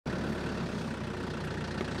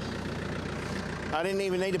I didn't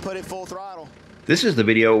even need to put it full throttle. This is the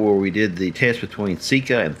video where we did the test between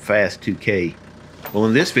SIKA and FAST2K. Well,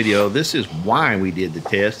 in this video, this is why we did the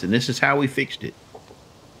test, and this is how we fixed it.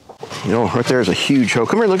 You know, right there is a huge hole.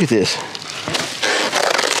 Come here, look at this.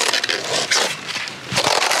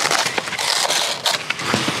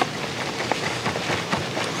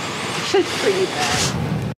 It's pretty bad.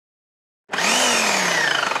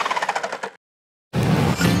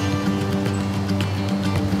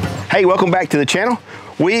 Hey, welcome back to the channel.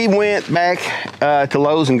 We went back to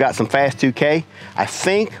Lowe's and got some FAST2K. I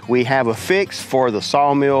think we have a fix for the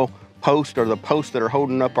sawmill post, or the posts that are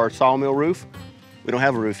holding up our sawmill roof. We don't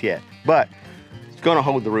have a roof yet, but it's gonna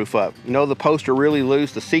hold the roof up. You know, the posts are really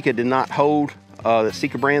loose. The SIKA did not hold the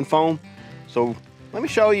SIKA brand foam. So let me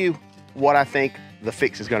show you what I think the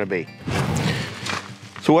fix is gonna be.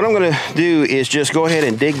 So what I'm gonna do is just go ahead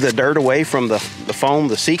and dig the dirt away from the foam,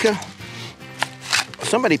 the SIKA.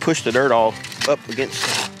 Somebody pushed the dirt all up against.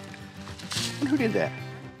 Who did that?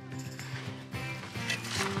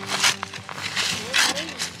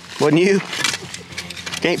 Wasn't you?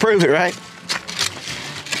 Can't prove it, right?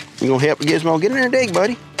 You gonna help Gizmo? Get in there and dig,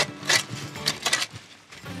 buddy.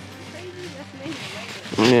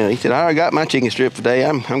 Yeah, he said, I already got my chicken strip today.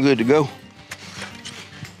 I'm good to go.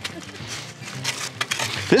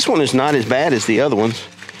 This one is not as bad as the other ones.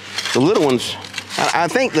 The little ones, I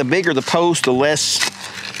think the bigger the post, the less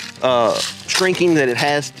shrinking that it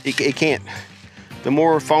has. It can't. The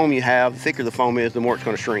more foam you have, the thicker the foam is, the more it's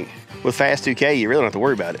going to shrink. With FAST2K, you really don't have to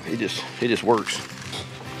worry about it. It just works.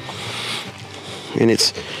 And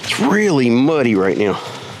it's really muddy right now.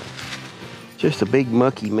 Just a big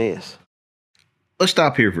mucky mess. Let's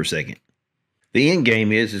stop here for a second. The end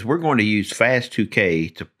game is we're going to use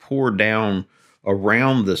FAST2K to pour down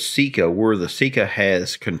around the SIKA where the SIKA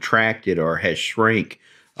has contracted or has shrank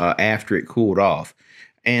after it cooled off.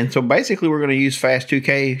 And so basically we're going to use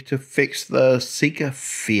FAST2K to fix the SIKA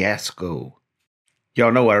fiasco.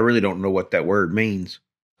 Y'all know I really don't know what that word means.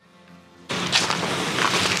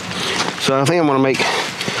 So I think I'm going to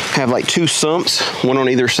have like two sumps, one on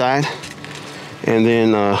either side. And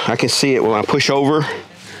then I can see it when I push over.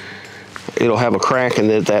 It'll have a crack, and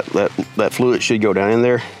then that fluid should go down in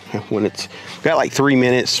there. When it's got like 3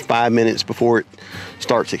 minutes, 5 minutes before it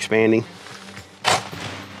starts expanding.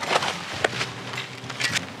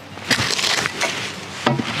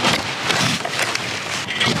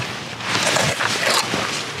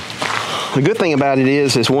 The good thing about it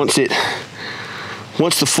is once the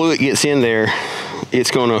fluid gets in there, it's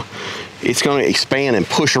gonna expand and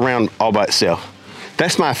push around all by itself.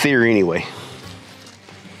 That's my theory anyway.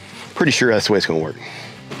 Pretty sure that's the way it's gonna work.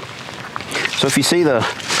 So if you see down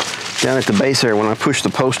at the base there, when I push the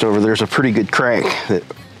post over, there's a pretty good crack that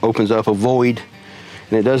opens up a void,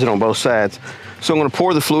 and it does it on both sides. So I'm gonna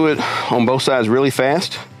pour the fluid on both sides really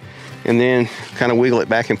fast, and then kind of wiggle it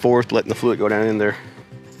back and forth, letting the fluid go down in there.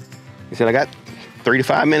 He said, I got 3 to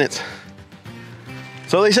 5 minutes.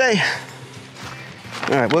 So they say.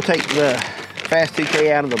 All right, we'll take the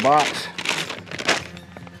FAST2K out of the box.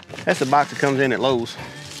 That's the box that comes in at Lowe's.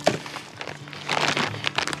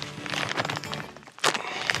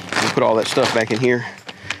 We'll put all that stuff back in here.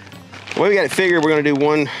 The way we got it figured, we're gonna do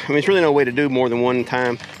one. I mean, it's really no way to do more than one at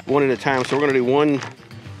a time. So we're gonna do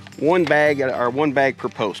one bag, or one bag per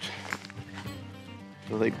post.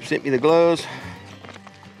 So they sent me the gloves.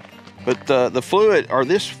 But the fluid, or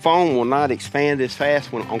this foam, will not expand as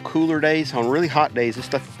fast on cooler days. On really hot days, this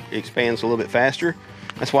stuff expands a little bit faster.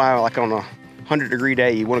 That's why, like on a 100-degree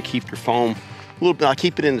day, you want to keep your foam a little bit. I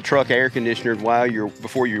keep it in the truck air conditioner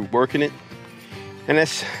before you're working it. And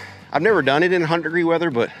I've never done it in 100-degree weather,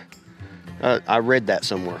 but I read that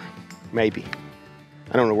somewhere. Maybe.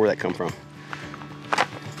 I don't know where that come from.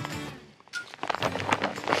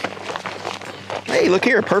 Hey, look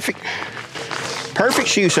here, perfect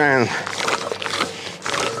shoe shine.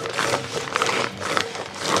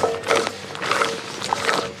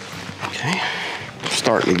 Okay,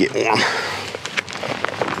 starting to get warm.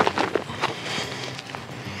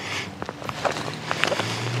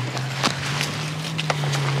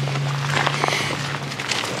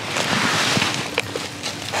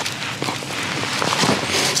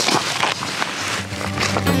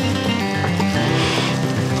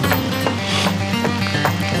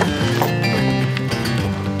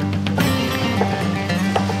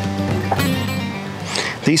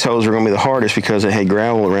 These holes are going to be the hardest because they had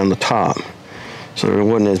gravel around the top, so there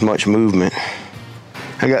wasn't as much movement.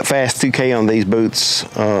 I got FAST2K on these boots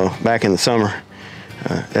back in the summer.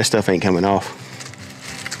 That stuff ain't coming off.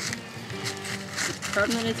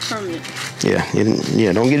 Permanent is permanent.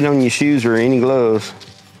 Yeah, don't get it on your shoes or any gloves.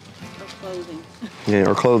 Or clothing. Yeah,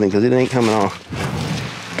 or clothing, because it ain't coming off.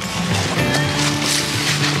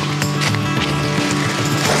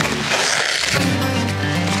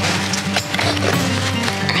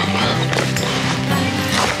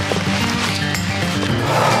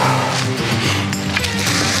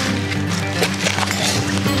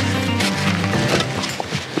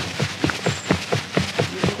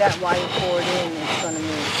 That while you pour it in, it's going to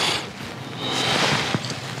move.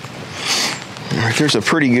 All right, there's a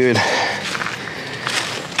pretty good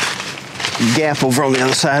gap over on the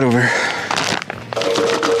other side over there.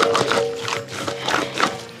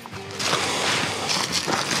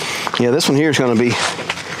 Yeah, this one here is going to be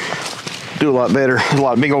do a lot better. There's a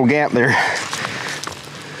lot of big old gap there.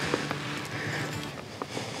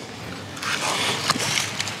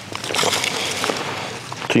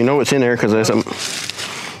 So you know what's in there because as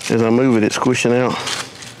I move it, it's squishing out.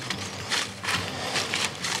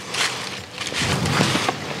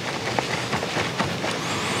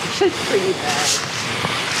 It's pretty bad.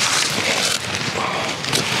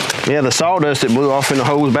 Yeah, the sawdust that blew off in the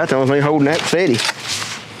hose back there was me holding that steady.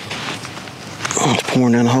 Oh, it's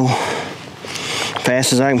pouring down the hole.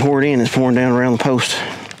 Fast as I can pour it in, it's pouring down around the post.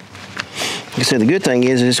 Like I said, the good thing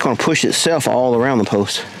is it's going to push itself all around the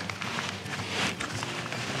post.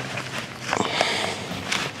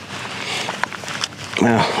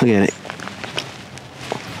 Wow, look at it.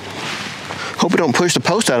 Hope it don't push the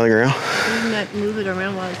post out of the ground. Move it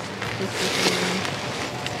around while it's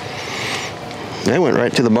That went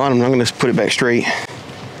right to the bottom. I'm going to put it back straight.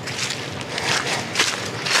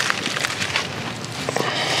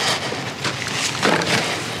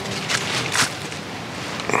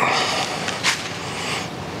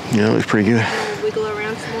 Yeah, it looks pretty good. Wiggle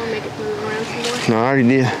around some more, make it move around some more. No, I already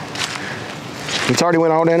did. It's already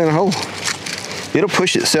went all down in the hole. It'll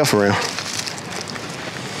push itself around.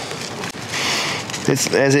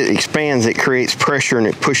 As it expands, it creates pressure and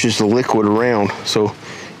it pushes the liquid around. So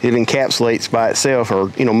it encapsulates by itself, or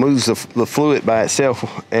moves the fluid by itself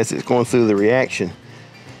as it's going through the reaction.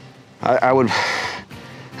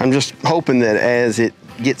 I'm just hoping that as it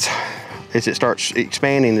starts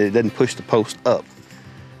expanding, that it doesn't push the post up.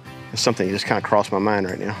 It's something that just kind of crossed my mind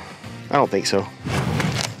right now. I don't think so.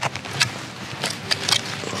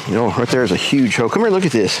 Right there's a huge hole. Come here, look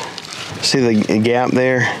at this. See the gap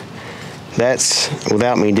there? That's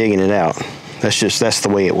without me digging it out. That's the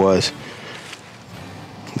way it was.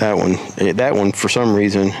 That one for some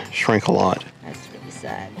reason shrank a lot. That's really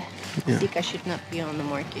sad. Yeah. SIKA should not be on the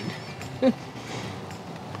market.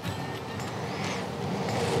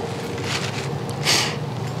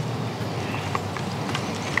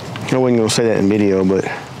 I wasn't going to say that in video, but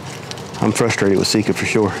I'm frustrated with SIKA for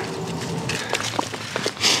sure.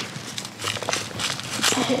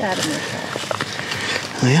 Get out of my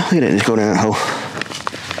car. Yeah, look at it just go down that hole.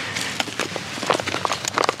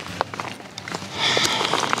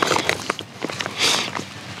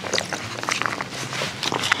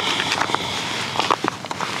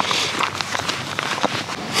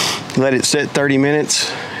 Let it sit 30 minutes,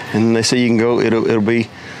 and they say you can go. It'll be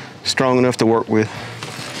strong enough to work with.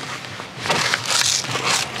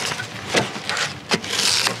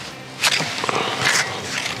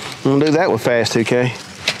 We'll do that with FAST2K.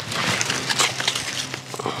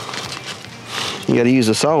 You got to use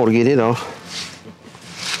a saw to get it off.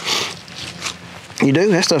 You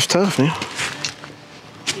do? That stuff's tough now.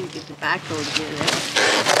 You get the backhoe to get it out.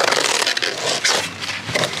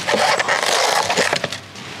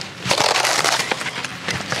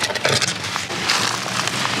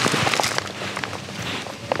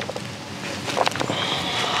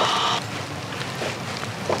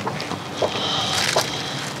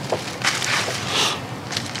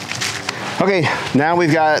 Okay, now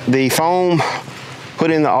we've got the foam put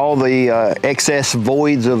in all the excess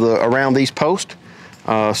voids of around these posts.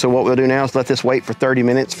 So what we'll do now is let this wait for 30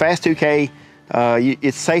 minutes. FAST2K,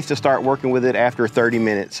 it's safe to start working with it after 30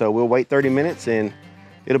 minutes. So we'll wait 30 minutes and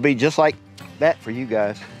it'll be just like that for you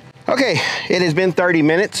guys. Okay, it has been 30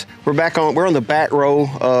 minutes. We're on the back row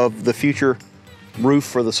of the future roof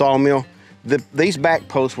for the sawmill. These back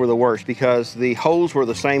posts were the worst because the holes were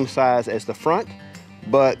the same size as the front,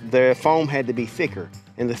 but the foam had to be thicker.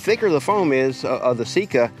 And the thicker the foam is of the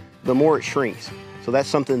SIKA, the more it shrinks. So that's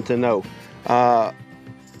something to know.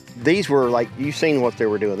 These were like, you've seen what they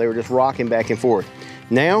were doing. They were just rocking back and forth.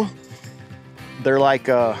 Now, they're like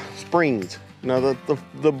springs. Now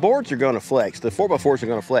the boards are gonna flex. The 4x4s are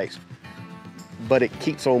gonna flex, but it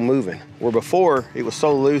keeps on moving. Where before, it was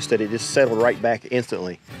so loose that it just settled right back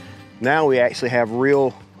instantly. Now we actually have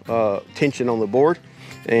real tension on the board,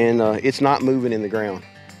 and it's not moving in the ground.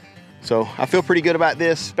 So I feel pretty good about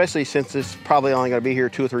this, especially since it's probably only gonna be here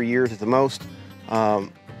 2 or 3 years at the most.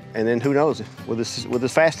 And then who knows, with this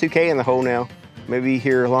FAST2K in the hole now, maybe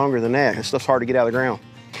here longer than that. This stuff's hard to get out of the ground.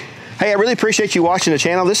 Hey, I really appreciate you watching the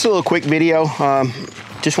channel. This is a little quick video.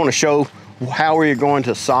 Just want to show how we're going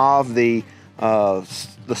to solve the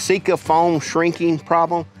SIKA foam shrinking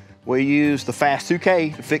problem. We use the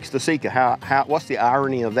FAST2K to fix the SIKA. What's the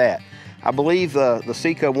irony of that? I believe the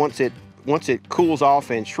SIKA, once it cools off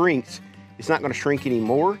and shrinks, it's not going to shrink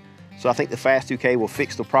anymore. So I think the FAST2K will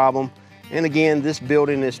fix the problem. And again, this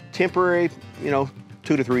building is temporary, 2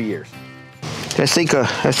 to 3 years. That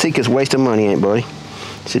SIKA's wasting money, ain't it, buddy?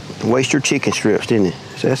 It's waste your chicken strips, didn't it?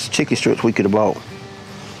 So that's chicken strips we could have bought.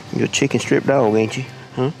 You're a chicken strip dog, ain't you?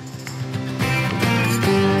 Huh?